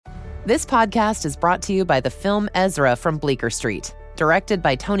This podcast is brought to you by the film Ezra from Bleecker Street, directed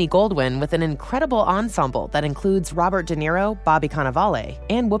by Tony Goldwyn with an incredible ensemble that includes Robert De Niro, Bobby Cannavale,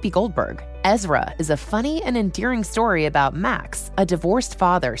 and Whoopi Goldberg. Ezra is a funny and endearing story about Max, a divorced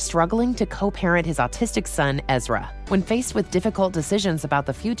father struggling to co-parent his autistic son, Ezra. When faced with difficult decisions about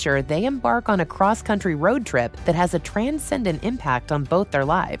the future, they embark on a cross-country road trip that has a transcendent impact on both their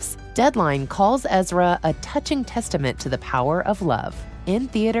lives. Deadline calls Ezra a touching testament to the power of love. In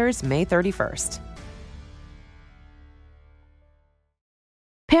theaters May 31st.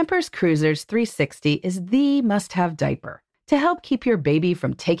 Pampers Cruisers 360 is the must-have diaper to help keep your baby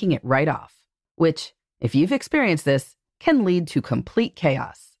from taking it right off, which, if you've experienced this, can lead to complete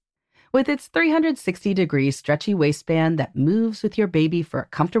chaos. With its 360-degree stretchy waistband that moves with your baby for a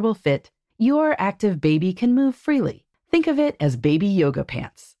comfortable fit, your active baby can move freely. Think of it as baby yoga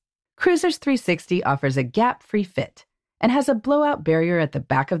pants. Cruisers 360 offers a gap-free fit and has a blowout barrier at the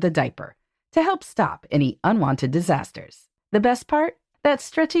back of the diaper to help stop any unwanted disasters. The best part? That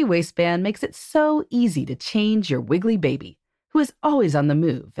stretchy waistband makes it so easy to change your wiggly baby, who is always on the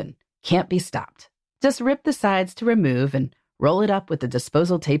move and can't be stopped. Just rip the sides to remove and roll it up with the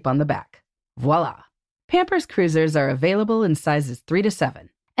disposal tape on the back. Voila! Pampers Cruisers are available in sizes 3 to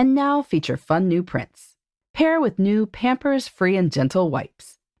 7 and now feature fun new prints. Pair with new Pampers Free and Gentle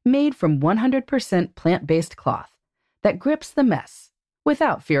wipes, made from 100% plant-based cloth that grips the mess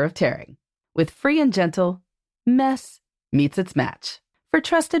without fear of tearing. With Free and Gentle, mess meets its match. For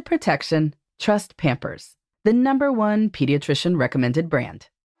trusted protection, trust Pampers, the #1 pediatrician recommended brand.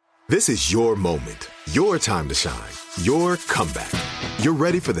 This is your moment, your time to shine, your comeback. You're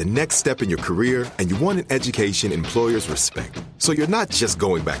ready for the next step in your career, and you want an education employers respect. So you're not just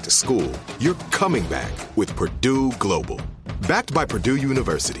going back to school, you're coming back with Purdue Global. Backed by Purdue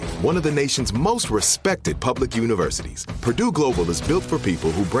University, one of the nation's most respected public universities, Purdue Global is built for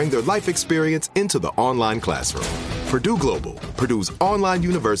people who bring their life experience into the online classroom. Purdue Global, Purdue's online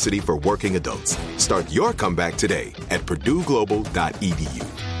university for working adults. Start your comeback today at purdueglobal.edu.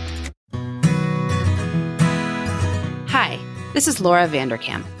 Hi, this is Laura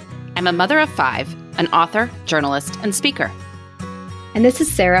Vanderkam. I'm a mother of 5, an author, journalist, and speaker. And this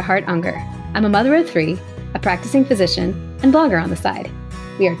is Sarah Hart-Unger. I'm a mother of 3, a practicing physician, and blogger on the side.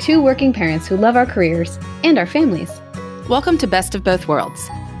 We are 2 working parents who love our careers and our families. Welcome to Best of Both Worlds.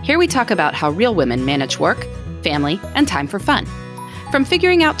 Here we talk about how real women manage work, family, and time for fun. From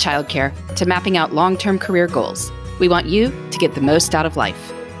figuring out childcare to mapping out long-term career goals, we want you to get the most out of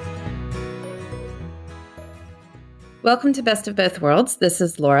life. Welcome to Best of Both Worlds. This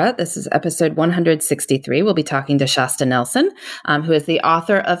is Laura. This is episode 163. We'll be talking to Shasta Nelson, who is the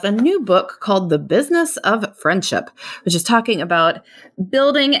author of a new book called The Business of Friendship, which is talking about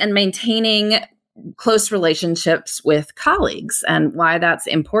building and maintaining close relationships with colleagues and why that's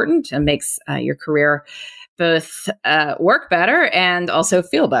important and makes your career both work better and also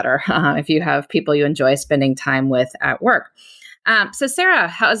feel better if you have people you enjoy spending time with at work. So Sarah,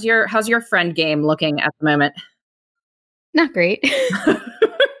 how's your friend game looking at the moment? Not great.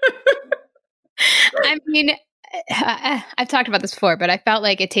 I mean, I've talked about this before, but I felt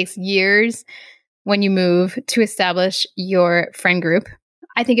like it takes years when you move to establish your friend group.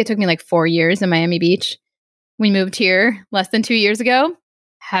 I think it took me like 4 years in Miami Beach. We moved here less than 2 years ago.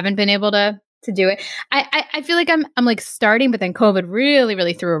 Haven't been able to do it. I feel like I'm like starting, but then COVID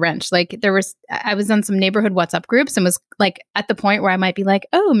really threw a wrench. Like I was on some neighborhood WhatsApp groups and was like at the point where I might be like,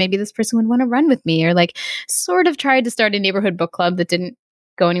 oh, maybe this person would want to run with me, or like sort of tried to start a neighborhood book club that didn't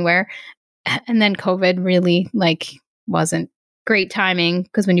go anywhere. And then COVID really like wasn't great timing,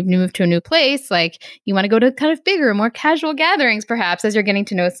 because when you move to a new place, like you want to go to kind of bigger, more casual gatherings, perhaps, as you're getting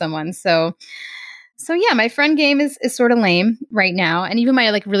to know someone. So yeah, my friend game is sort of lame right now. And even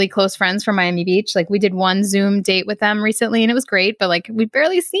my like really close friends from Miami Beach, like we did one Zoom date with them recently and it was great, but like we've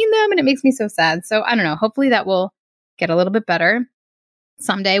barely seen them and it makes me so sad. So I don't know, hopefully that will get a little bit better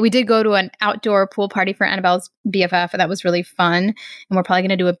someday. We did go to an outdoor pool party for Annabelle's BFF and that was really fun. And we're probably going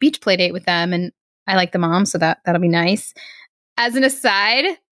to do a beach play date with them. And I like the mom, so that'll be nice. As an aside,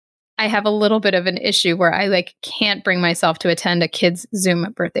 I have a little bit of an issue where I like can't bring myself to attend a kid's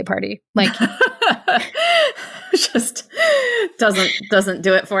Zoom birthday party. Like just doesn't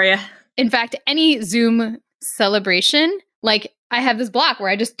do it for you. In fact, any Zoom celebration, like I have this block where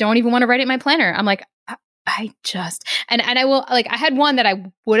I just don't even want to write it in my planner. I'm like, and I will, like, I had one that I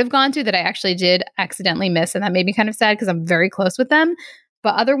would have gone to that I actually did accidentally miss. And that made me kind of sad because I'm very close with them.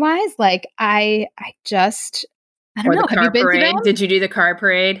 But otherwise, like, I don't know. Have you been to them? Did you do the car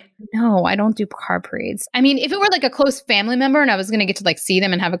parade? No, I don't do car parades. I mean, if it were like a close family member and I was going to get to like see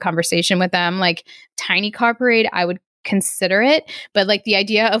them and have a conversation with them, like tiny car parade, I would consider it. But like the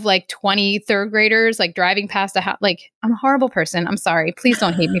idea of like 20 third graders like driving past a house, like I'm a horrible person. I'm sorry. Please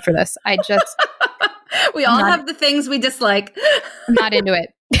don't hate me for this. We all have the things we dislike. I'm not into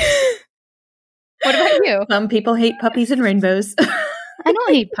it. What about you? Some people hate puppies and rainbows. I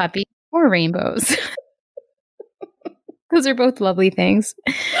don't hate puppies or rainbows. Those are both lovely things.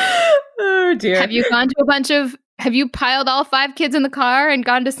 Oh dear. Have you gone to have you piled all 5 kids in the car and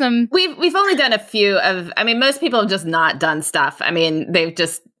gone to some? We've only done a few most people have just not done stuff. I mean, they've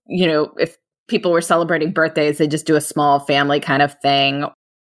just, if people were celebrating birthdays, they just do a small family kind of thing.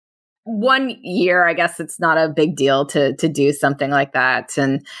 One year, I guess it's not a big deal to do something like that.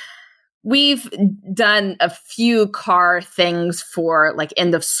 And we've done a few car things for like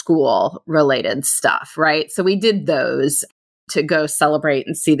end of school related stuff, right? So we did those to go celebrate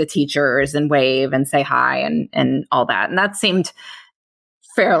and see the teachers and wave and say hi and all that. And that seemed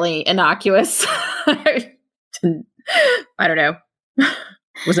fairly innocuous. I don't know.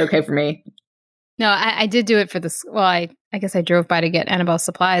 Was okay for me. No, I did do it for this. Well, I guess I drove by to get Annabelle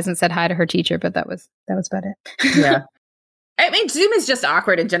supplies and said hi to her teacher, but that was about it. Yeah. I mean, Zoom is just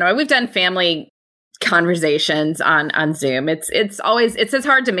awkward in general. We've done family conversations on Zoom. It's as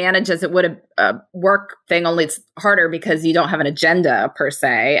hard to manage as it would a work thing, only it's harder because you don't have an agenda per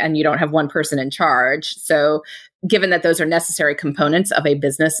se, and you don't have one person in charge. So given that those are necessary components of a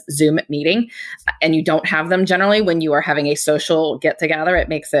business Zoom meeting, and you don't have them generally when you are having a social get together, it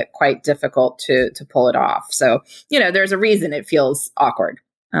makes it quite difficult to pull it off. So, there's a reason it feels awkward.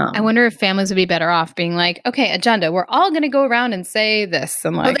 I wonder if families would be better off being like, okay, agenda, we're all going to go around and say this.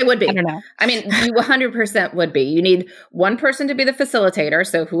 And like, they would be. I don't know. I mean, you 100% would be. You need one person to be the facilitator.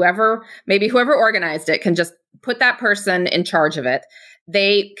 So whoever organized it can just put that person in charge of it.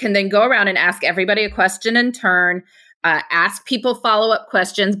 They can then go around and ask everybody a question in turn, ask people follow-up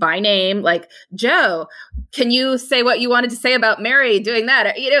questions by name, like, Joe, can you say what you wanted to say about Mary doing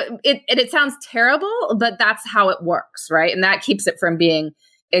that? It sounds terrible, but that's how it works, right? And that keeps it from being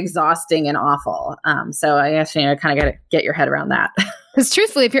exhausting and awful. So I guess, kind of got to get your head around that. Because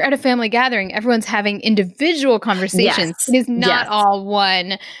truthfully, if you're at a family gathering, everyone's having individual conversations. Yes. It is not all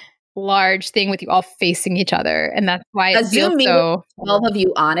one large thing with you all facing each other. And that's why it feels so... 12 of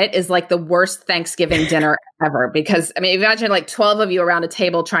you on it is like the worst Thanksgiving dinner ever. Because, imagine like 12 of you around a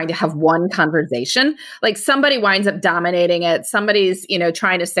table trying to have one conversation. Like somebody winds up dominating it. Somebody's,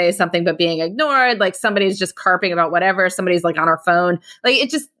 trying to say something but being ignored. Like somebody's just carping about whatever. Somebody's like on our phone. Like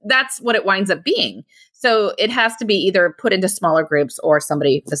that's what it winds up being. So it has to be either put into smaller groups or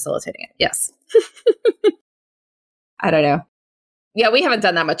somebody facilitating it. Yes. I don't know. Yeah, we haven't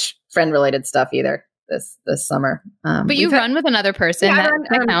done that much friend-related stuff either this summer. But you run with another person. Yeah,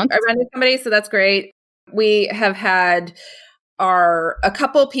 that counts. I run with somebody, so that's great. We have had a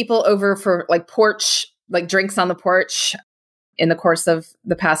couple people over for like porch, like drinks on the porch in the course of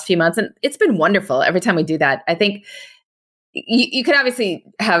the past few months. And it's been wonderful every time we do that. I think you could obviously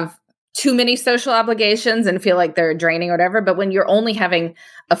have too many social obligations and feel like they're draining or whatever. But when you're only having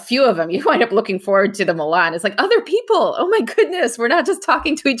a few of them, you wind up looking forward to them a lot. It's like other people. Oh my goodness. We're not just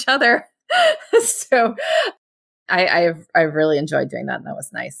talking to each other. So I've really enjoyed doing that. And that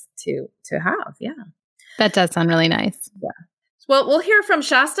was nice to have. Yeah. That does sound really nice. Yeah. Well, we'll hear from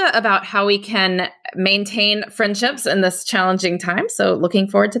Shasta about how we can maintain friendships in this challenging time. So looking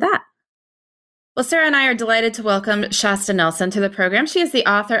forward to that. Well, Sarah and I are delighted to welcome Shasta Nelson to the program. She is the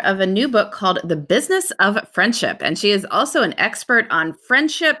author of a new book called The Business of Friendship, and she is also an expert on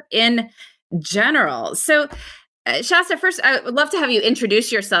friendship in general. So, Shasta, first, I would love to have you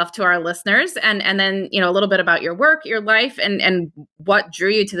introduce yourself to our listeners and then, a little bit about your work, your life, and what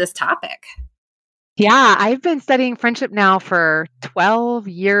drew you to this topic. Yeah, I've been studying friendship now for 12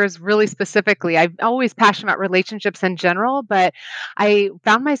 years, really specifically. I'm always passionate about relationships in general, but I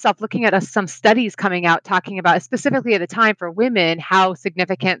found myself looking at some studies coming out talking about, specifically at the time for women, how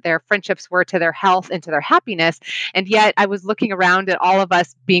significant their friendships were to their health and to their happiness. And yet I was looking around at all of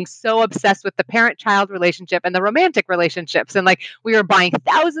us being so obsessed with the parent-child relationship and the romantic relationships. And like, we were buying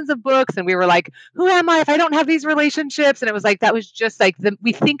thousands of books and we were like, who am I if I don't have these relationships? And it was like, that was just like,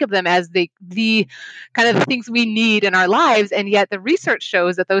 we think of them as the kind of the things we need in our lives. And yet the research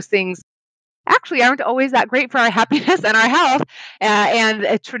shows that those things actually aren't always that great for our happiness and our health. And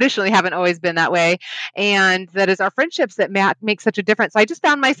it traditionally haven't always been that way. And that is our friendships that make such a difference. So I just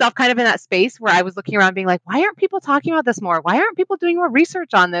found myself kind of in that space where I was looking around being like, why aren't people talking about this more? Why aren't people doing more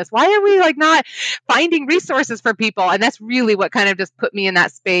research on this? Why are we like not finding resources for people? And that's really what kind of just put me in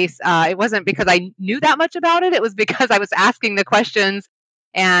that space. It wasn't because I knew that much about it. It was because I was asking the questions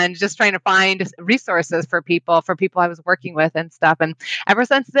and just trying to find resources for people I was working with and stuff. And ever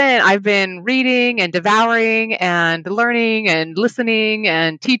since then, I've been reading and devouring and learning and listening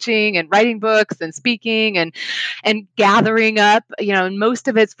and teaching and writing books and speaking and gathering up, and most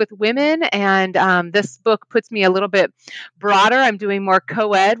of it's with women. And this book puts me a little bit broader. I'm doing more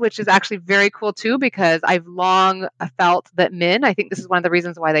co-ed, which is actually very cool too, because I've long felt that men, I think this is one of the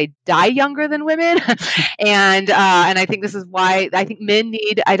reasons why they die younger than women. And I think this is why I think men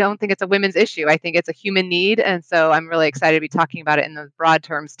need, I don't think it's a women's issue. I think it's a human need. And so I'm really excited to be talking about it in those broad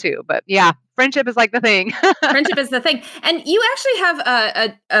terms too. But yeah, friendship is like the thing. Friendship is the thing. And you actually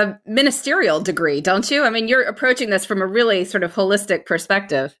have a ministerial degree, don't you? I mean, you're approaching this from a really sort of holistic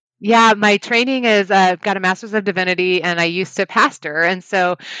perspective. Yeah, my training is I've got a master's of divinity, and I used to pastor. And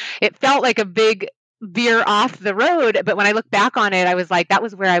so it felt like a big veer off the road. But when I look back on it, I was like, that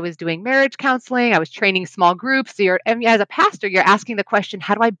was where I was doing marriage counseling. I was training small groups. So as a pastor, you're asking the question,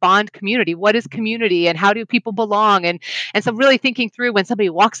 how do I bond community? What is community and how do people belong? And so really thinking through when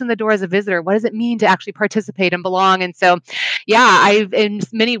somebody walks in the door as a visitor, what does it mean to actually participate and belong? And so, yeah, I've in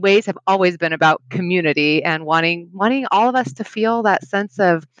many ways have always been about community and wanting all of us to feel that sense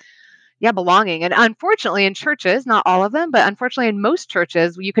of belonging. And unfortunately in churches, not all of them, but unfortunately in most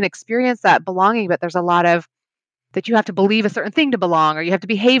churches, you can experience that belonging, but there's a lot of that you have to believe a certain thing to belong, or you have to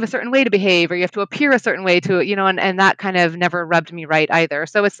behave a certain way to behave, or you have to appear a certain way to, and that kind of never rubbed me right either.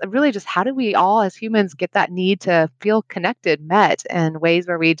 So it's really just how do we all as humans get that need to feel connected, met in ways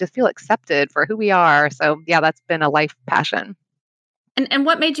where we just feel accepted for who we are. So yeah, that's been a life passion. And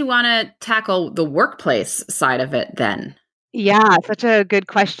what made you want to tackle the workplace side of it then? Yeah, such a good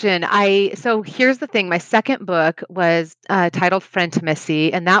question. So here's the thing. My second book was titled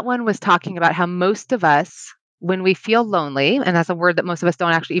Frientimacy, and that one was talking about how most of us, when we feel lonely, and that's a word that most of us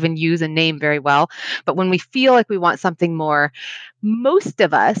don't actually even use and name very well, but when we feel like we want something more, most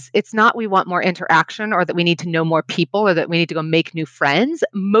of us, it's not we want more interaction or that we need to know more people or that we need to go make new friends.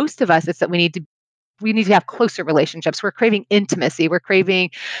 Most of us, it's that we need to have closer relationships. We're craving intimacy. We're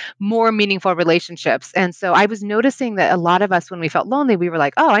craving more meaningful relationships. And so I was noticing that a lot of us, when we felt lonely, we were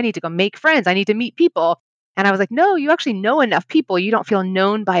like, oh, I need to go make friends. I need to meet people. And I was like, no, you actually know enough people. You don't feel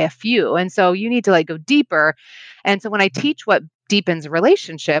known by a few. And so you need to go deeper. And so when I teach what deepens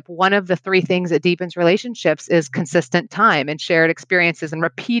relationship, one of the three things that deepens relationships is consistent time and shared experiences and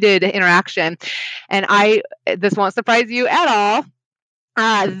repeated interaction. And this won't surprise you at all.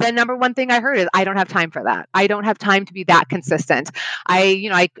 The number one thing I heard is I don't have time for that. I don't have time to be that consistent.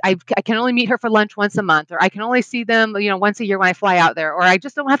 I can only meet her for lunch once a month, or I can only see them, once a year when I fly out there, or I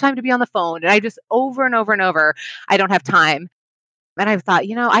just don't have time to be on the phone. And I just over and over and over, I don't have time. And I thought,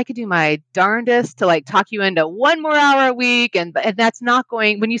 I could do my darndest to talk you into 1 more hour a week. And that's not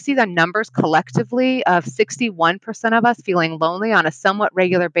going, when you see the numbers collectively of 61% of us feeling lonely on a somewhat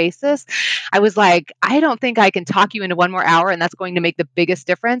regular basis, I was like, I don't think I can talk you into 1 more hour and that's going to make the biggest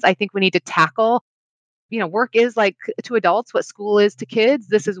difference. I think we need to tackle, work is like to adults what school is to kids.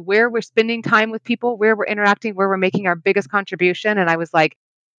 This is where we're spending time with people, where we're interacting, where we're making our biggest contribution. And I was like,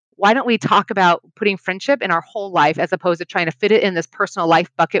 why don't we talk about putting friendship in our whole life as opposed to trying to fit it in this personal life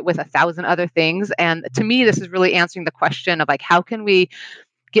bucket with 1,000 other things? And to me, this is really answering the question of how can we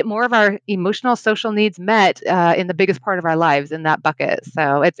get more of our emotional, social needs met in the biggest part of our lives in that bucket.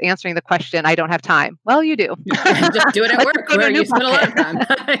 So it's answering the question, I don't have time. Well, you do. Just do it at work where you spend a lot of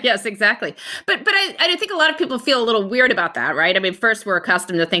time. Yes, exactly. But I think a lot of people feel a little weird about that, right? I mean, first, we're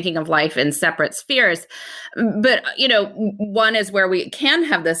accustomed to thinking of life in separate spheres. But, one is where we can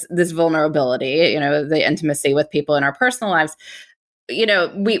have this vulnerability, the intimacy with people in our personal lives.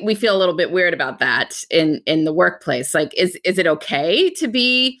 We feel a little bit weird about that in the workplace. Is it okay to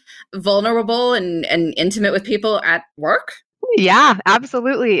be vulnerable and intimate with people at work? Yeah,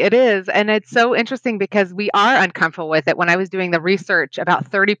 absolutely. It is. And it's so interesting because we are uncomfortable with it. When I was doing the research, about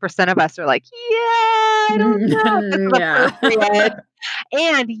 30% of us are like, I don't know if this is appropriate.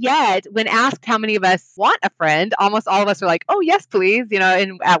 And yet, when asked how many of us want a friend, almost all of us are like, oh, yes, please,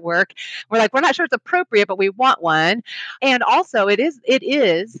 at work. We're like, we're not sure it's appropriate, but we want one. And also, it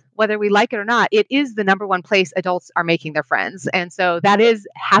is, whether we like it or not, it is the number one place adults are making their friends. And so that is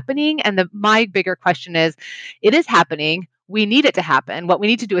happening. And my bigger question is, it is happening. We need it to happen. What we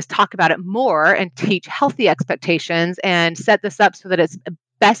need to do is talk about it more and teach healthy expectations and set this up so that it's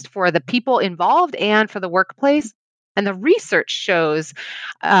best for the people involved and for the workplace. And the research shows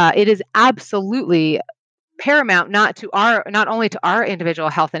it is absolutely paramount not only to our individual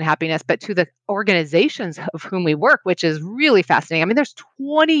health and happiness, but to the organizations of whom we work, which is really fascinating. I mean, there's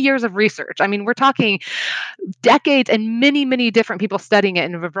 20 years of research. I mean, we're talking decades and many, many different people studying it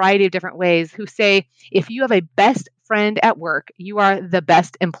in a variety of different ways who say if you have a best friend at work, you are the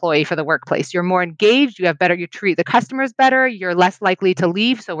best employee for the workplace. You're more engaged, you treat the customers better, you're less likely to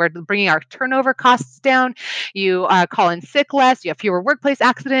leave. So we're bringing our turnover costs down. You call in sick less, you have fewer workplace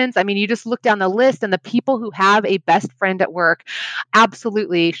accidents. I mean, you just look down the list, and the people who have a best friend at work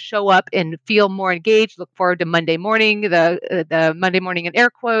absolutely show up and feel more engaged, look forward to Monday morning, the Monday morning in air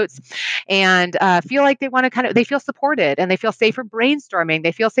quotes, and feel like they feel supported, and they feel safer brainstorming.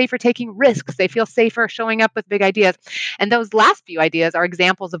 They feel safer taking risks. They feel safer showing up with big ideas. And those last few ideas are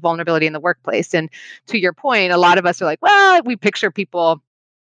examples of vulnerability in the workplace. And to your point, a lot of us are like, well, we picture people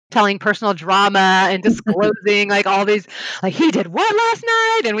telling personal drama and disclosing like all these, like, he did what last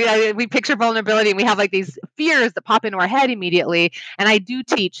night, and we picture vulnerability, and we have like these fears that pop into our head immediately. And I do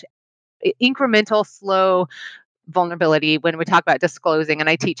teach incremental, slow vulnerability when we talk about disclosing, and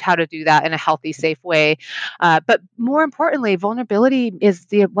I teach how to do that in a healthy, safe way. But more importantly, vulnerability is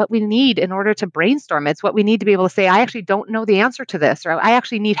what we need in order to brainstorm. It's what we need to be able to say, I actually don't know the answer to this, or I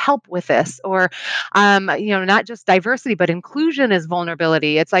actually need help with this, or not just diversity, but inclusion is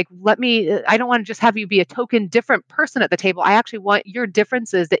vulnerability. It's like, I don't want to just have you be a token different person at the table. I actually want your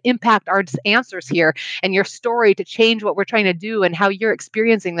differences to impact our answers here, and your story to change what we're trying to do and how you're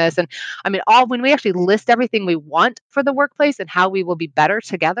experiencing this. And I mean, when we actually list everything we want for the workplace and how we will be better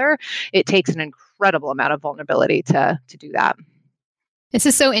together, it takes an incredible amount of vulnerability to do that. This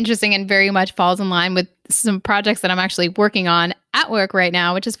is so interesting and very much falls in line with some projects that I'm actually working on at work right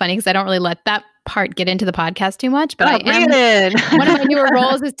now, which is funny because I don't really let that part get into the podcast too much, but one of my newer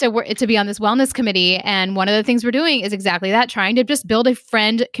roles is to be on this wellness committee. And one of the things we're doing is exactly that, trying to just build a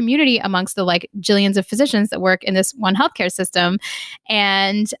friend community amongst the like jillions of physicians that work in this one healthcare system.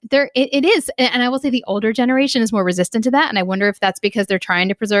 And it is. And I will say the older generation is more resistant to that. And I wonder if that's because they're trying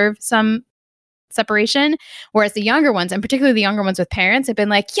to preserve some separation, whereas the younger ones, and particularly the younger ones with parents, have been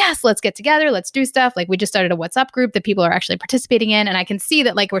like, yes, let's get together, let's do stuff. Like we just started a WhatsApp group that people are actually participating in, and I can see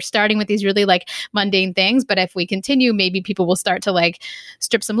that like we're starting with these really like mundane things, but if we continue, maybe people will start to like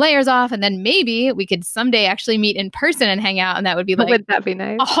strip some layers off, and then maybe we could someday actually meet in person and hang out, and that would be like, wouldn't that be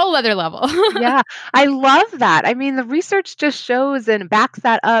nice? A whole other level. Yeah, I love that. I mean, the research just shows and backs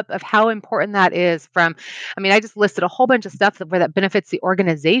that up of how important that is. I just listed a whole bunch of stuff where that benefits the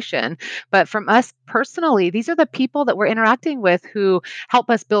organization, but from us personally, these are the people that we're interacting with who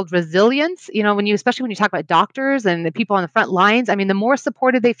help us build resilience. Especially when you talk about doctors and the people on the front lines, I mean, the more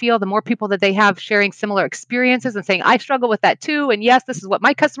supported they feel, the more people that they have sharing similar experiences and saying, I struggle with that too. And yes, this is what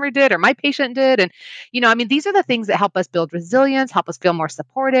my customer did or my patient did. And, these are the things that help us build resilience, help us feel more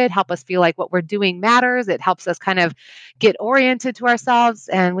supported, help us feel like what we're doing matters. It helps us kind of get oriented to ourselves.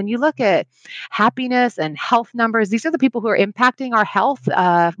 And when you look at happiness and health numbers, these are the people who are impacting our health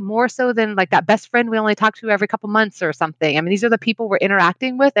more so than like that best friend we only talk to every couple months or something. I mean, these are the people we're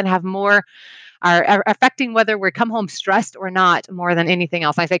interacting with and are affecting whether we come home stressed or not more than anything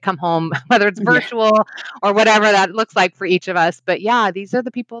else. I say come home, whether it's virtual or whatever that looks like for each of us. But yeah, these are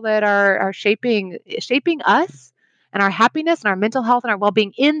the people that are shaping us and our happiness and our mental health and our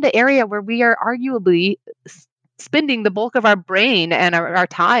well-being in the area where we are arguably spending the bulk of our brain and our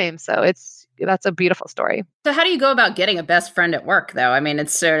time. So that's a beautiful story. So how do you go about getting a best friend at work, though? I mean,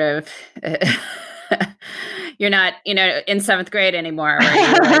 it's sort of... You're not, in seventh grade anymore,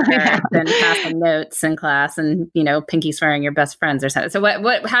 where you're been passing notes in class and, pinky swearing your best friends or something. So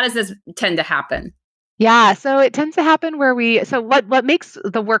how does this tend to happen? Yeah, so it tends to happen what makes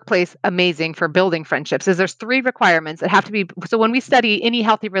the workplace amazing for building friendships is there's 3 requirements that have to be. So when we study any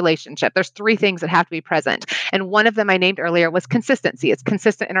healthy relationship, there's 3 things that have to be present. And one of them I named earlier was consistency. It's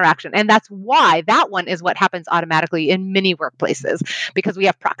consistent interaction. And that's why that one is what happens automatically in many workplaces, because we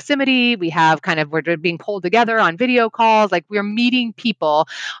have proximity, we're being pulled together on video calls, like we're meeting people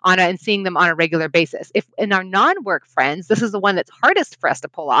and seeing them on a regular basis. If in our non-work friends, this is the one that's hardest for us to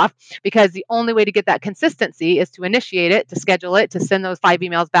pull off, because the only way to get that consistency is to initiate it, to schedule it, to send those 5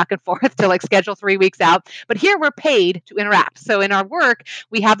 emails back and forth, to like schedule 3 weeks out. But here we're paid to interact. So in our work,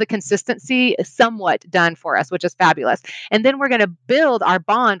 we have the consistency somewhat done for us, which is fabulous. And then we're going to build our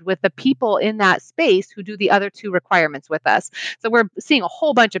bond with the people in that space who do the other 2 requirements with us. So we're seeing a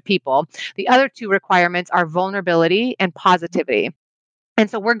whole bunch of people. The other 2 requirements are vulnerability and positivity. And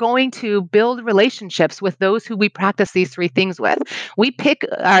so we're going to build relationships with those who we practice these 3 things with. We pick,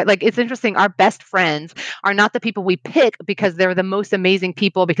 it's interesting, our best friends are not the people we pick because they're the most amazing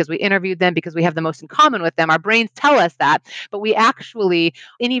people, because we interviewed them, because we have the most in common with them. Our brains tell us that, but we actually,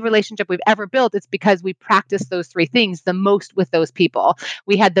 any relationship we've ever built, it's because we practice those 3 things the most with those people.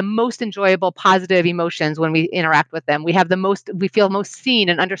 We had the most enjoyable, positive emotions when we interact with them. We feel most seen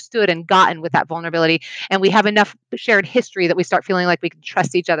and understood and gotten with that vulnerability. And we have enough shared history that we start feeling like we can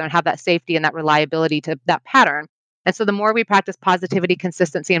trust each other and have that safety and that reliability to that pattern. And so the more we practice positivity,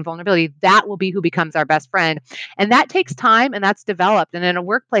 consistency, and vulnerability, that will be who becomes our best friend. And that takes time and that's developed. And in a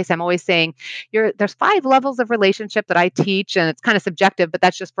workplace, I'm always saying there's 5 levels of relationship that I teach, and it's kind of subjective, but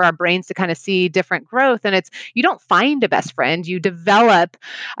that's just for our brains to kind of see different growth. And it's, you don't find a best friend, you develop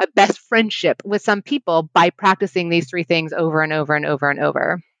a best friendship with some people by practicing these 3 things over and over and over and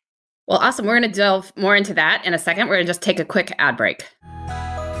over. Well, awesome. We're going to delve more into that in a second. We're going to just take a quick ad break.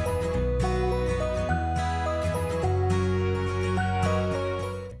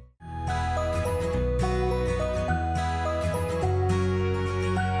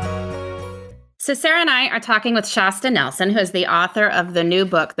 So Sarah and I are talking with Shasta Nelson, who is the author of the new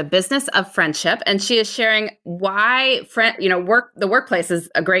book, The Business of Friendship, and she is sharing why the workplace is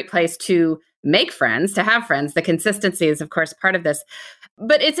a great place to make friends, to have friends. The consistency is, of course, part of this.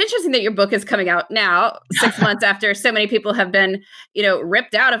 But it's interesting that your book is coming out now, 6 months after so many people have been,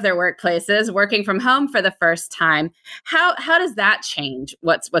 ripped out of their workplaces, working from home for the first time. How does that change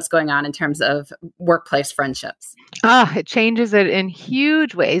what's going on in terms of workplace friendships? It changes it in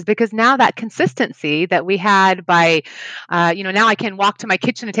huge ways, because now that consistency that we had by, now I can walk to my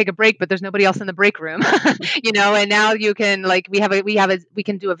kitchen and take a break, but there's nobody else in the break room, and now you can we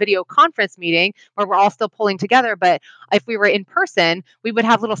can do a video conference meeting where we're all still pulling together. But if we were in person, we would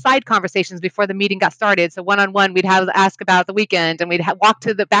have little side conversations before the meeting got started. So one-on-one, we'd ask about the weekend, and we'd walk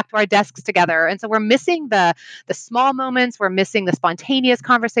back to our desks together. And so we're missing the small moments. We're missing the spontaneous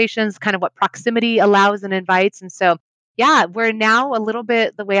conversations, kind of what proximity allows and invites. And so, yeah, we're now a little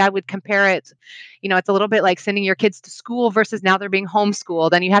bit, the way I would compare it, it's a little bit like sending your kids to school versus now they're being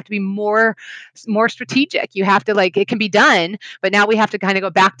homeschooled. And you have to be more strategic. You have to, it can be done, but now we have to kind of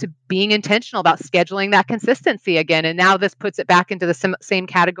go back to being intentional about scheduling that consistency again. And now this puts it back into the same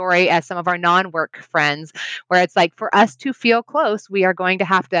category as some of our non-work friends, where it's like, for us to feel close, we are going to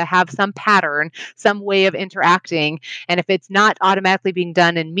have some pattern, some way of interacting. And if it's not automatically being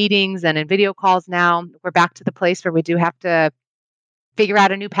done in meetings and in video calls now, we're back to the place where we do have to figure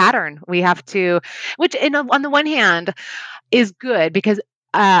out a new pattern. We have to, which on the one hand is good, because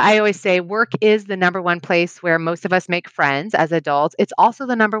I always say work is the number one place where most of us make friends as adults. It's also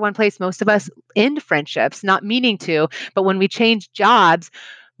the number one place most of us end friendships, not meaning to, but when we change jobs,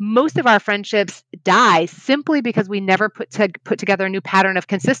 most of our friendships die simply because we never put together a new pattern of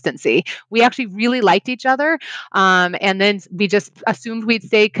consistency. We actually really liked each other, and then we just assumed we'd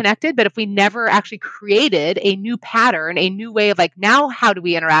stay connected. But if we never actually created a new pattern, a new way of now how do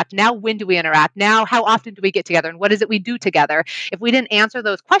we interact? Now when do we interact? Now how often do we get together? And what is it we do together? If we didn't answer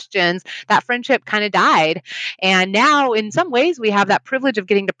those questions, that friendship kind of died. And now in some ways we have that privilege of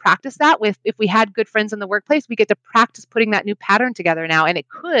getting to practice that if we had good friends in the workplace, we get to practice putting that new pattern together now. And it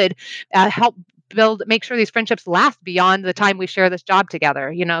could help make sure these friendships last beyond the time we share this job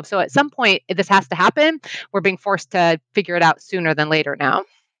together. So at some point this has to happen. We're being forced to figure it out sooner than later now.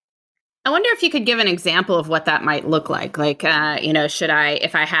 I wonder if you could give an example of what that might look like.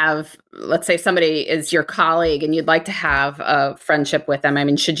 If I have, let's say somebody is your colleague and you'd like to have a friendship with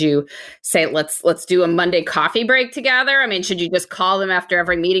them, should you say, let's do a Monday coffee break together? Should you just call them after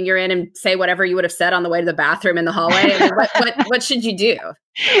every meeting you're in and say whatever you would have said on the way to the bathroom in the hallway? What should you do?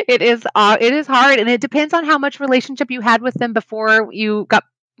 It is hard, and it depends on how much relationship you had with them before you got,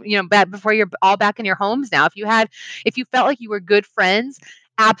 before you're all back in your homes now. If you felt like you were good friends,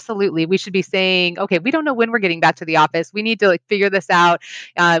 absolutely, we should be saying, okay, we don't know when we're getting back to the office. We need to figure this out.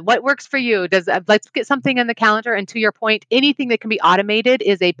 What works for you? Let's get something in the calendar. And to your point, anything that can be automated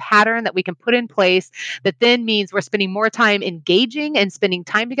is a pattern that we can put in place that then means we're spending more time engaging and spending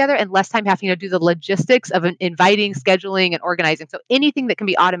time together and less time having to do the logistics of inviting, scheduling, and organizing. So anything that can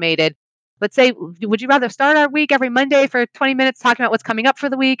be automated. Let's say, would you rather start our week every Monday for 20 minutes talking about what's coming up for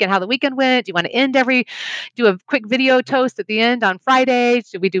the week and how the weekend went? Do you want to do a quick video toast at the end on Fridays?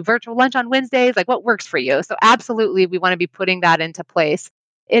 Should we do virtual lunch on Wednesdays? What works for you? So absolutely, we want to be putting that into place.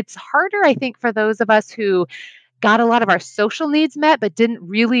 It's harder, I think, for those of us who got a lot of our social needs met, but didn't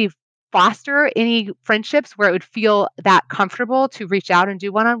really foster any friendships where it would feel that comfortable to reach out and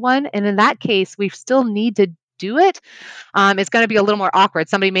do one-on-one. And in that case, we still need to do it. It's going to be a little more awkward.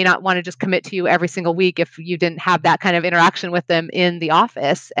 Somebody may not want to just commit to you every single week if you didn't have that kind of interaction with them in the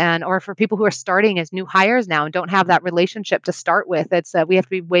office. Or for people who are starting as new hires now and don't have that relationship to start with, we have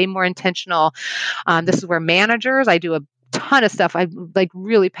to be way more intentional. This is where managers, I do a ton of stuff. I'm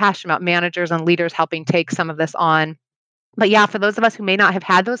really passionate about managers and leaders helping take some of this on. But yeah, for those of us who may not have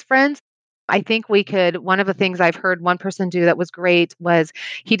had those friends, I think one of the things I've heard one person do that was great was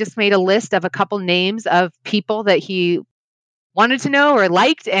he just made a list of a couple names of people that he wanted to know or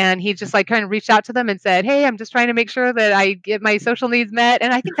liked. And he just like kind of reached out to them and said, "Hey, I'm just trying to make sure that I get my social needs met."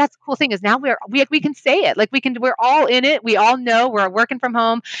 And I think that's the cool thing is now we can say it. Like we're all in it. We all know we're working from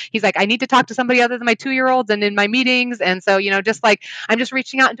home. He's like, "I need to talk to somebody other than my 2-year-olds and in my meetings." And so, just like I'm just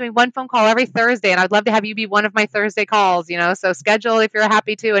reaching out and doing one phone call every Thursday. And I'd love to have you be one of my Thursday calls, so schedule if you're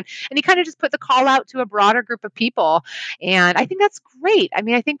happy to. And he kind of just put the call out to a broader group of people. And I think that's great. I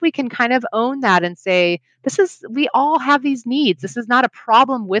mean, I think we can kind of own that and say, we all have these needs. This is not a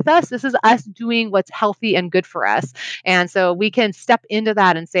problem with us. This is us doing what's healthy and good for us. And so we can step into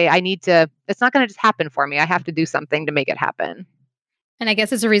that and say, it's not going to just happen for me. I have to do something to make it happen. And I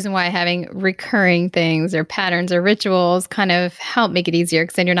guess it's a reason why having recurring things or patterns or rituals kind of help make it easier,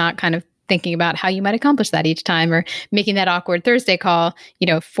 because then you're not kind of thinking about how you might accomplish that each time, or making that awkward Thursday call,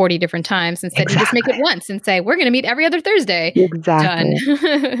 40 different times. Instead, you just make it once and say, we're going to meet every other Thursday. Exactly.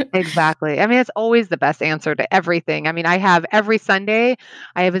 Done. Exactly. I mean, it's always the best answer to everything. I mean, I have every Sunday,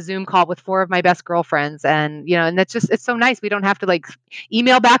 I have a Zoom call with 4 of my best girlfriends. And, and it's so nice. We don't have to like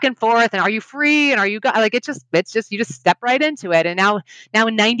email back and forth. And are you free? And are you like, it's just, you just step right into it. And now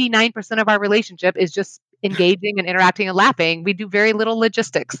 99% of our relationship is just engaging and interacting and laughing. We do very little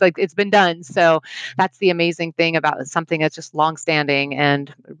logistics. Like it's been done. So that's the amazing thing about something that's just longstanding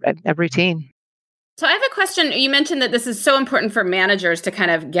and a routine. So I have a question. You mentioned that this is so important for managers to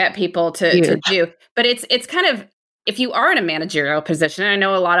kind of get people to do, but it's kind of, if you are in a managerial position, and I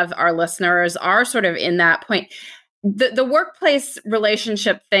know a lot of our listeners are sort of in that point, the workplace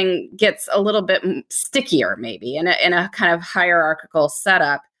relationship thing gets a little bit stickier maybe in a kind of hierarchical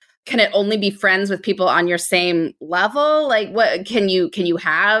setup. Can it only be friends with people on your same level? Like, what can you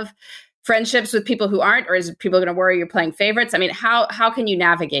have friendships with people who aren't, or is people going to worry you're playing favorites? I mean, how can you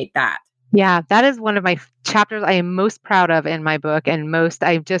navigate that? Yeah, that is one of my chapters I am most proud of in my book. And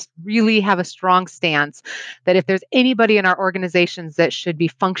I just really have a strong stance that if there's anybody in our organizations that should be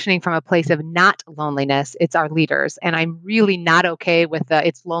functioning from a place of not loneliness, it's our leaders. And I'm really not okay with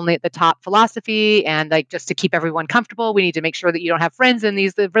it's lonely at the top philosophy. And like, just to keep everyone comfortable, we need to make sure that you don't have friends in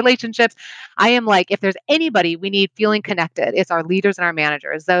these relationships. I am like, if there's anybody we need feeling connected, it's our leaders and our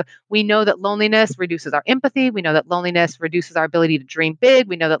managers. So we know that loneliness reduces our empathy. We know that loneliness reduces our ability to dream big.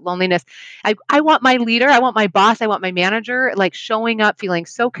 We know that loneliness, I want my leader, I want my boss, I want my manager like showing up, feeling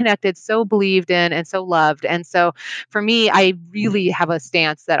so connected, so believed in, and so loved. And so for me, I really have a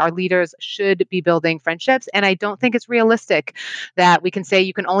stance that our leaders should be building friendships. And I don't think it's realistic that we can say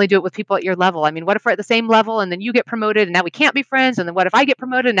you can only do it with people at your level. I mean, what if we're at the same level and then you get promoted and now we can't be friends? And then what if I get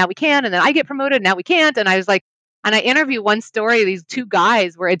promoted and now we can? And then I get promoted and now we can't? And I was like, and I interview one story, these 2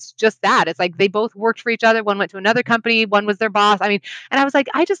 guys where it's just that. It's like they both worked for each other. One went to another company, one was their boss. I mean, and I was like,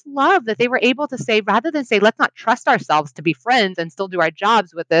 I just love that they were able to say, rather than say, let's not trust ourselves to be friends and still do our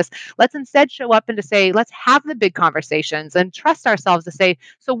jobs with this, let's instead show up and to say, let's have the big conversations and trust ourselves to say,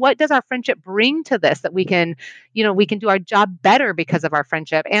 so what does our friendship bring to this that we can do our job better because of our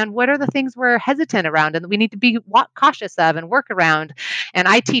friendship? And what are the things we're hesitant around and that we need to be cautious of and work around? And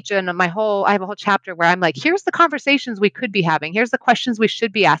I teach I have a whole chapter where I'm like, here's the conversations we could be having. Here's the questions we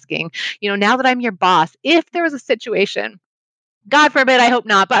should be asking. Now that I'm your boss, if there was a situation, God forbid, I hope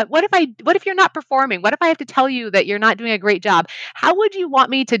not, but what if you're not performing? What if I have to tell you that you're not doing a great job? How would you want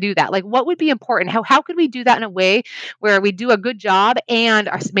me to do that? Like, what would be important? How could we do that in a way where we do a good job and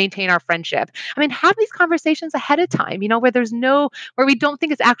maintain our friendship? I mean, have these conversations ahead of time, where we don't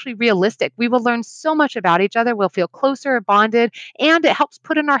think it's actually realistic. We will learn so much about each other. We'll feel closer, bonded, and it helps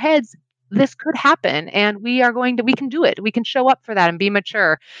put in our heads, this could happen and we can do it. We can show up for that and be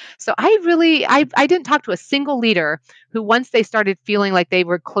mature. So I didn't talk to a single leader who, once they started feeling like they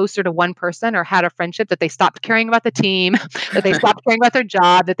were closer to one person or had a friendship, that they stopped caring about the team, that they stopped caring about their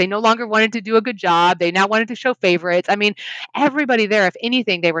job, that they no longer wanted to do a good job. They now wanted to show favorites. I mean, everybody there, if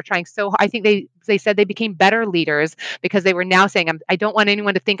anything, they were trying I think they said they became better leaders because they were now saying, I don't want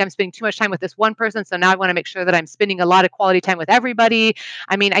anyone to think I'm spending too much time with this one person. So now I want to make sure that I'm spending a lot of quality time with everybody.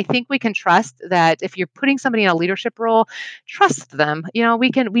 I mean, I think we can trust that if you're putting somebody in a leadership role, trust them.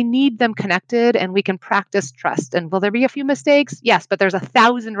 We need them connected and we can practice trust. And will there be a few mistakes? Yes, but there's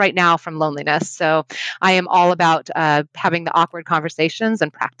 1,000 right now from loneliness. So I am all about having the awkward conversations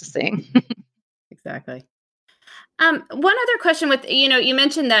and practicing. Exactly. One other question with, you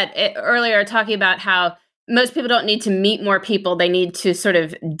mentioned that earlier, talking about how most people don't need to meet more people. They need to sort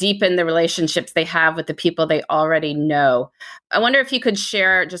of deepen the relationships they have with the people they already know. I wonder if you could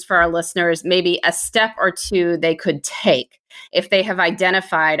share, just for our listeners, maybe a step or two they could take if they have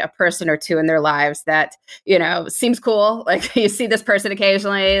identified a person or two in their lives that, seems cool. Like you see this person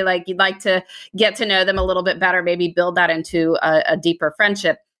occasionally, like you'd like to get to know them a little bit better, maybe build that into a deeper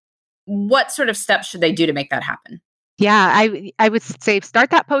friendship. What sort of steps should they do to make that happen? Yeah, I would say start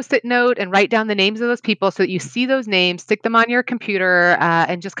that Post-it note and write down the names of those people so that you see those names, stick them on your computer,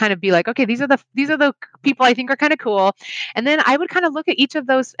 and just kind of be like, okay, these are the people I think are kind of cool. And then I would kind of look at each of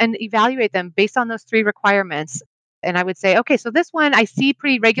those and evaluate them based on those three requirements. And I would say, okay, so this one I see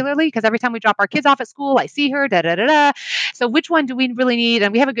pretty regularly because every time we drop our kids off at school, I see her, da da da da. So which one do we really need?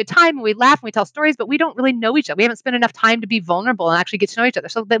 And we have a good time and we laugh and we tell stories, but we don't really know each other. We haven't spent enough time to be vulnerable and actually get to know each other.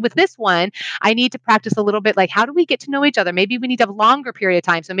 So with this one, I need to practice a little bit like, how do we get to know each other? Maybe we need to have a longer period of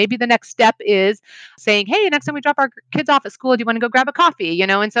time. So maybe the next step is saying, hey, next time we drop our kids off at school, do you want to go grab a coffee?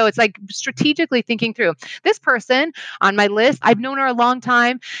 And so it's like strategically thinking through this person on my list. I've known her a long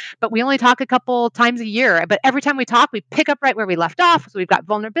time, but we only talk a couple times a year. But every time we talk, we pick up right where we left off. So we've got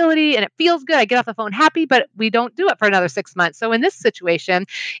vulnerability and it feels good. I get off the phone happy, but we don't do it for another 6 months. So in this situation,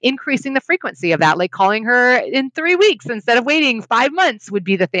 increasing the frequency of that, like calling her in 3 weeks instead of waiting 5 months would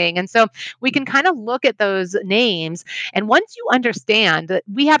be the thing. And so we can kind of look at those names. And once you understand that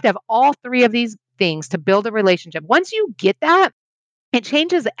we have to have all three of these things to build a relationship, once you get that, it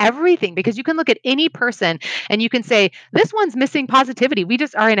changes everything because you can look at any person and you can say, this one's missing positivity. We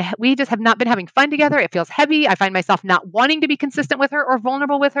just have not been having fun together. It feels heavy. I find myself not wanting to be consistent with her or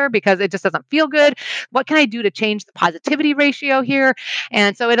vulnerable with her because it just doesn't feel good. What can I do to change the positivity ratio here?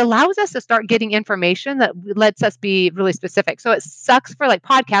 And so it allows us to start getting information that lets us be really specific. So it sucks for like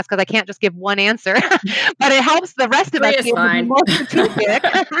podcasts because I can't just give one answer, but it helps the rest of us be able to be more strategic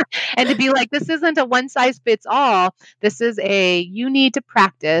and to be like, this isn't a one size fits all. This is you need to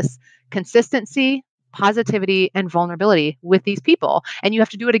practice consistency, positivity, and vulnerability with these people. And you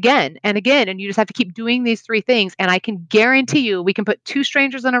have to do it again and again. And you just have to keep doing these three things. And I can guarantee you, we can put two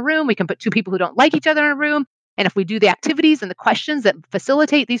strangers in a room. We can put two people who don't like each other in a room. And if we do the activities and the questions that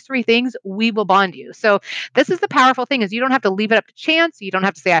facilitate these three things, we will bond you. So this is the powerful thing is you don't have to leave it up to chance. You don't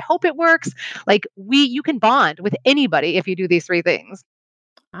have to say, I hope it works. Like you can bond with anybody if you do these three things.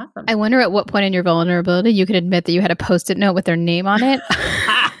 Awesome. I wonder at what point in your vulnerability you could admit that you had a Post-it note with their name on it.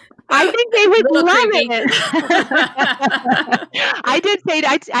 I think they would love it. I did say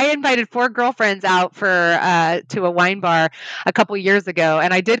I invited 4 girlfriends out to a wine bar a couple years ago,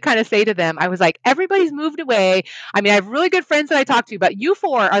 and I did kind of say to them, I was like, everybody's moved away. I mean, I have really good friends that I talk to, but you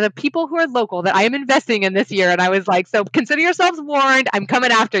 4 are the people who are local that I am investing in this year. And I was like, so consider yourselves warned. I'm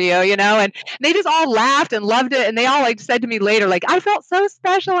coming after you, And they just all laughed and loved it, and they all like said to me later, like, I felt so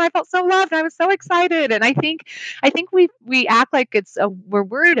special. I felt so loved. I was so excited. And I think we act like we're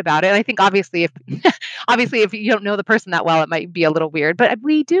worried about it. I think obviously if you don't know the person that well, it might be a little weird, but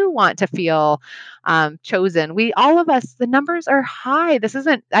we do want to feel chosen. All of us, the numbers are high.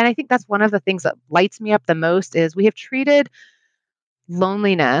 And I think that's one of the things that lights me up the most is we have treated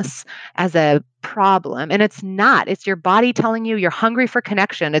loneliness as a problem. And it's not. It's your body telling you you're hungry for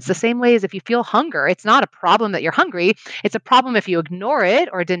connection. It's the same way as if you feel hunger. It's not a problem that you're hungry. It's a problem if you ignore it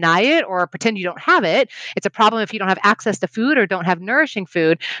or deny it or pretend you don't have it. It's a problem if you don't have access to food or don't have nourishing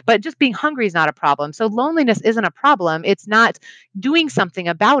food. But just being hungry is not a problem. So loneliness isn't a problem. It's not doing something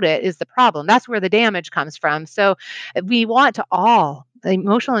about it is the problem. That's where the damage comes from. So we want to all the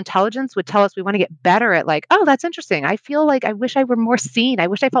emotional intelligence would tell us we want to get better at like, oh, that's interesting. I feel like I wish I were more seen. I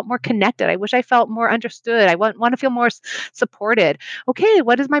wish I felt more connected. I wish I felt more understood. I want to feel more supported. Okay,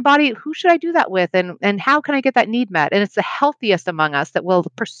 what is my body? Who should I do that with? And how can I get that need met? And it's the healthiest among us that will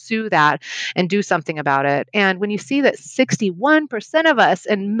pursue that and do something about it. And when you see that 61% of us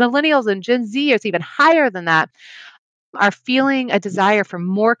and millennials and Gen Z is even higher than that, are feeling a desire for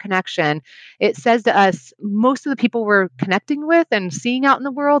more connection, it says to us most of the people we're connecting with and seeing out in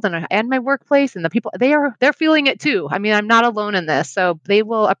the world and my workplace and the people they're feeling it too. I mean, I'm not alone in this, so they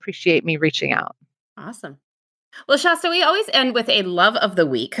will appreciate me reaching out. Awesome. Well, Shasta, we always end with a love of the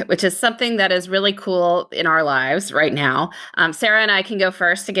week, which is something that is really cool in our lives right now. Sarah and I can go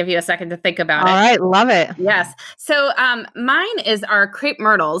first to give you a second to think about it. All right. Love it. Yes. So mine is our crepe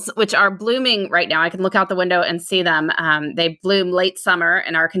myrtles, which are blooming right now. I can look out the window and see them. They bloom late summer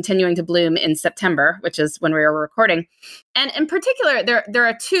and are continuing to bloom in September, which is when we were recording. And in particular, there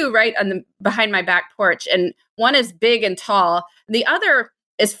are 2 right behind my back porch, and one is big and tall. The other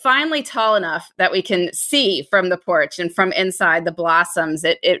is finally tall enough that we can see from the porch and from inside the blossoms.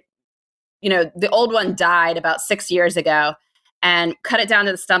 The old one died about 6 years ago and cut it down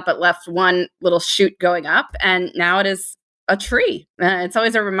to the stump, but left one little shoot going up. And now it is a tree. It's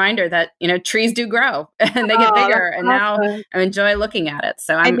always a reminder that, trees do grow and they get bigger. And now I enjoy looking at it.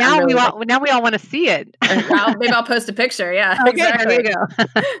 So now we all want to see it. Maybe I'll post a picture. Yeah, okay, exactly. There you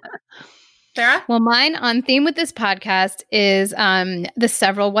go. Sarah? Well, mine on theme with this podcast is the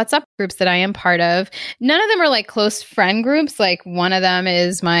several WhatsApp groups that I am part of. None of them are like close friend groups. Like one of them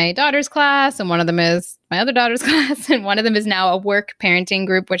is my daughter's class, and one of them is my other daughter's class, and one of them is now a work parenting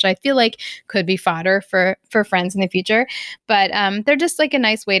group, which I feel like could be fodder for friends in the future. But they're just like a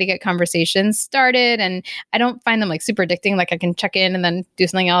nice way to get conversations started, and I don't find them like super addicting. Like I can check in and then do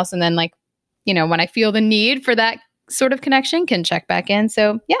something else, and then like, when I feel the need for that sort of connection, can check back in.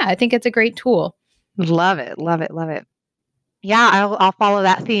 So yeah, I think it's a great tool. Love it. Love it. Love it. Yeah, I'll follow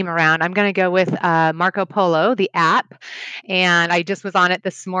that theme around. I'm going to go with Marco Polo, the app. And I just was on it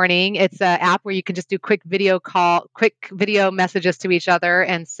this morning. It's an app where you can just do quick video messages to each other.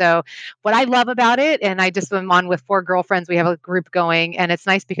 And so what I love about it, and I just am on with 4 girlfriends, we have a group going, and it's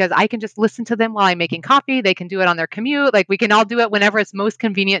nice because I can just listen to them while I'm making coffee. They can do it on their commute. Like we can all do it whenever it's most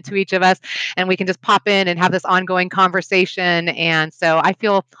convenient to each of us. And we can just pop in and have this ongoing conversation. And so I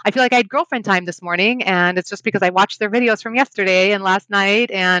feel like I had girlfriend time this morning, and it's just because I watched their videos from yesterday and last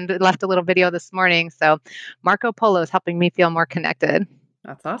night and left a little video this morning. So Marco Polo is helping me feel more connected.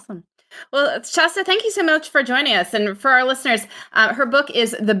 That's awesome. Well, Shasta, thank you so much for joining us. And for our listeners, her book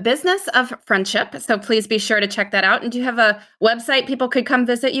is The Business of Friendship. So please be sure to check that out. And do you have a website people could come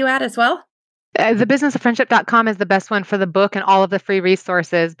visit you at as well? Thebusinessoffriendship.com is the best one for the book and all of the free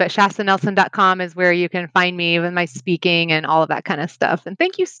resources, but shastanelson.com is where you can find me with my speaking and all of that kind of stuff. And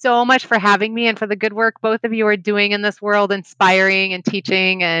thank you so much for having me and for the good work both of you are doing in this world, inspiring and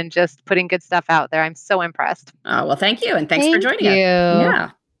teaching and just putting good stuff out there. I'm so impressed. Oh, well, thank you. And thanks for joining us.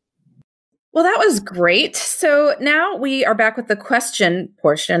 Yeah. Well, that was great. So now we are back with the question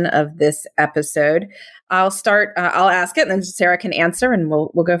portion of this episode. I'll ask it and then Sarah can answer and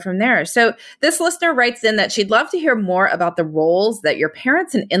we'll go from there. So this listener writes in that she'd love to hear more about the roles that your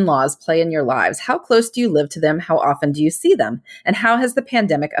parents and in-laws play in your lives. How close do you live to them? How often do you see them? And how has the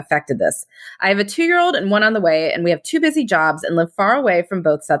pandemic affected this? I have a 2-year-old and one on the way, and we have 2 busy jobs and live far away from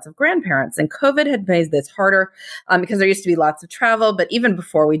both sets of grandparents. And COVID had made this harder because there used to be lots of travel, but even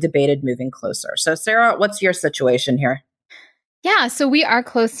before we debated moving closer. So Sarah, what's your situation here? Yeah, so we are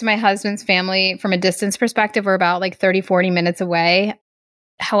close to my husband's family from a distance perspective. We're about like 30, 40 minutes away.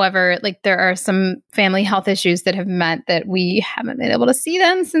 However, like there are some family health issues that have meant that we haven't been able to see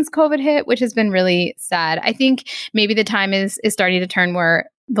them since COVID hit, which has been really sad. I think maybe the time is starting to turn where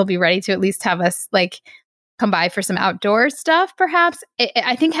they'll be ready to at least have us like come by for some outdoor stuff, perhaps.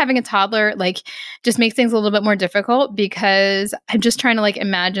 I think having a toddler like just makes things a little bit more difficult because I'm just trying to like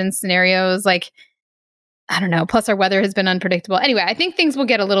imagine scenarios like, I don't know. Plus, our weather has been unpredictable. Anyway, I think things will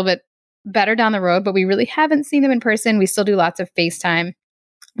get a little bit better down the road, but we really haven't seen them in person. We still do lots of FaceTime.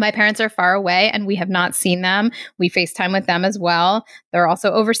 My parents are far away and we have not seen them. We FaceTime with them as well. They're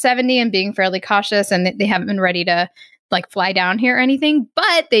also over 70 and being fairly cautious, and they haven't been ready to like fly down here or anything,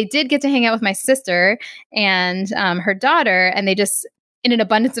 but they did get to hang out with my sister and her daughter, and they just, in an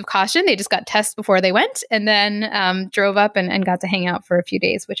abundance of caution, they just got tests before they went and then drove up and got to hang out for a few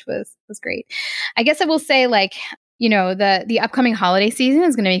days, which was great. I guess I will say like, the upcoming holiday season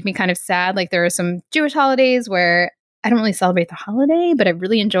is going to make me kind of sad. Like there are some Jewish holidays where I don't really celebrate the holiday, but I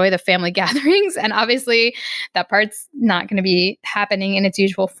really enjoy the family gatherings. And obviously that part's not going to be happening in its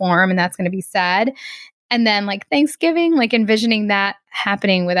usual form. And that's going to be sad. And then like Thanksgiving, like envisioning that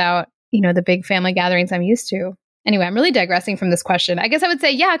happening without, the big family gatherings I'm used to. Anyway, I'm really digressing from this question. I guess I would say,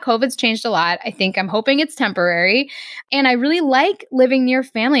 yeah, COVID's changed a lot. I'm hoping it's temporary. And I really like living near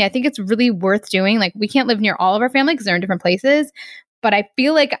family. I think it's really worth doing. Like we can't live near all of our family because they're in different places. But I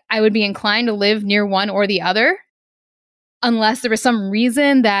feel like I would be inclined to live near one or the other unless there was some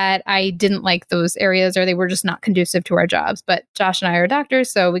reason that I didn't like those areas or they were just not conducive to our jobs. But Josh and I are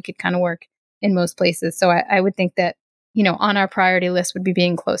doctors, so we could kind of work in most places. So I would think that, on our priority list would be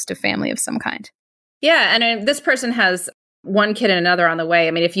being close to family of some kind. Yeah. And this person has one kid and another on the way.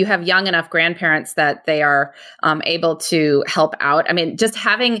 I mean, if you have young enough grandparents that they are able to help out, I mean, just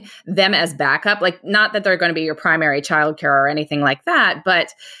having them as backup, like not that they're going to be your primary childcare or anything like that,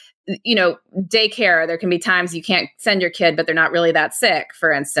 but daycare, there can be times you can't send your kid, but they're not really that sick.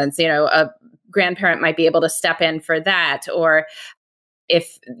 For instance, a grandparent might be able to step in for that. Or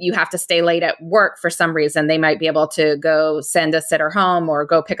if you have to stay late at work for some reason, they might be able to go send a sitter home or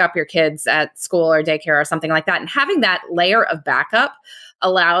go pick up your kids at school or daycare or something like that. And having that layer of backup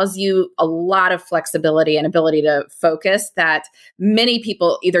allows you a lot of flexibility and ability to focus that many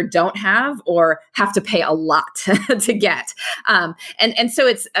people either don't have or have to pay a lot to get. And so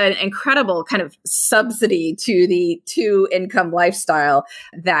it's an incredible kind of subsidy to the 2-income lifestyle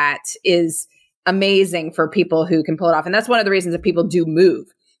that is amazing for people who can pull it off. And that's one of the reasons that people do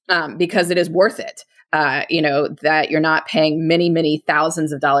move, because it is worth it. that you're not paying many, many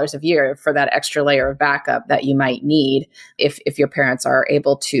thousands of dollars a year for that extra layer of backup that you might need if your parents are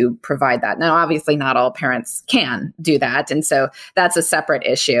able to provide that. Now, obviously, not all parents can do that. And so that's a separate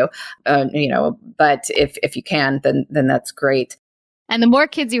issue, but if you can, then that's great. And the more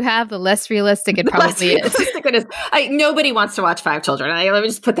kids you have, the less realistic it probably is. It is. Nobody wants to watch 5 children. Let me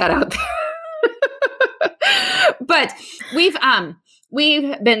just put that out there. But we've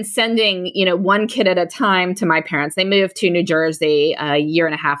been sending, one kid at a time to my parents. They moved to New Jersey a year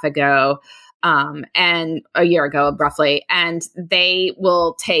and a half ago, and a year ago, roughly. And they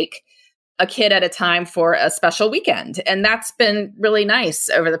will take a kid at a time for a special weekend. And that's been really nice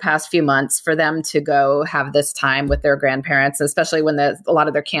over the past few months for them to go have this time with their grandparents, especially when a lot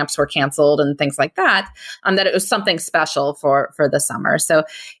of their camps were canceled and things like that, that it was something special for the summer. So,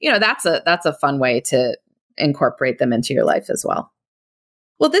 that's a fun way to incorporate them into your life as well.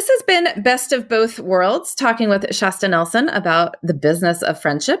 Well, this has been Best of Both Worlds, talking with Shasta Nelson about the business of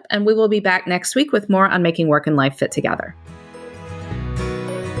friendship. And we will be back next week with more on making work and life fit together.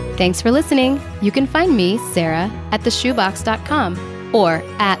 Thanks for listening. You can find me, Sarah, at theshoebox.com or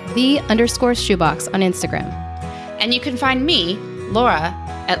at @the_shoebox on Instagram. And you can find me, Laura,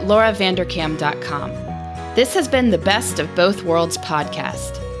 at lauravanderkam.com. This has been the Best of Both Worlds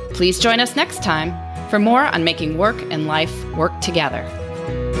podcast. Please join us next time for more on making work and life work together.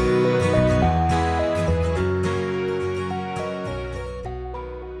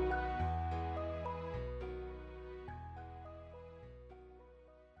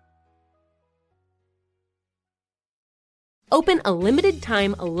 Open a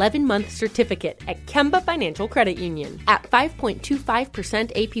limited-time 11-month certificate at Kemba Financial Credit Union. At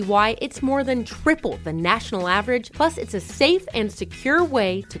 5.25% APY, it's more than triple the national average, plus it's a safe and secure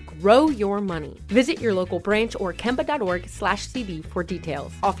way to grow your money. Visit your local branch or kemba.org/cb for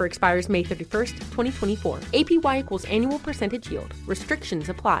details. Offer expires May 31st, 2024. APY equals annual percentage yield. Restrictions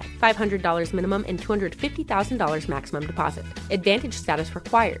apply. $500 minimum and $250,000 maximum deposit. Advantage status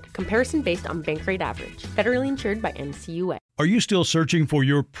required. Comparison based on bank rate average. Federally insured by NCUA. Are you still searching for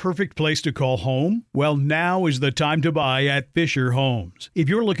your perfect place to call home? Well, now is the time to buy at Fisher Homes. If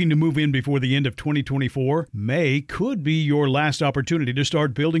you're looking to move in before the end of 2024, May could be your last opportunity to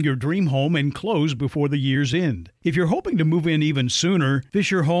start building your dream home and close before the year's end. If you're hoping to move in even sooner,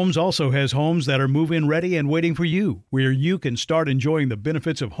 Fisher Homes also has homes that are move-in ready and waiting for you, where you can start enjoying the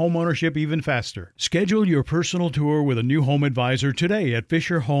benefits of homeownership even faster. Schedule your personal tour with a new home advisor today at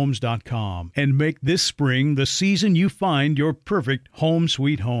FisherHomes.com and make this spring the season you find your perfect home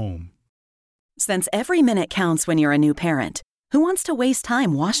sweet home. Since every minute counts when you're a new parent, who wants to waste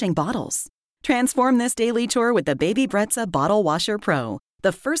time washing bottles? Transform this daily chore with the Baby Brezza Bottle Washer Pro,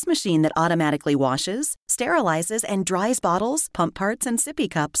 the first machine that automatically washes, sterilizes, and dries bottles, pump parts, and sippy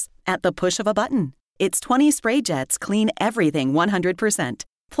cups at the push of a button. Its 20 spray jets clean everything 100%.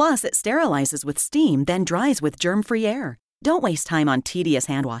 Plus, it sterilizes with steam, then dries with germ-free air. Don't waste time on tedious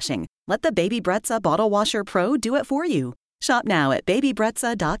hand washing. Let the Baby Brezza Bottle Washer Pro do it for you. Shop now at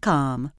babybrezza.com.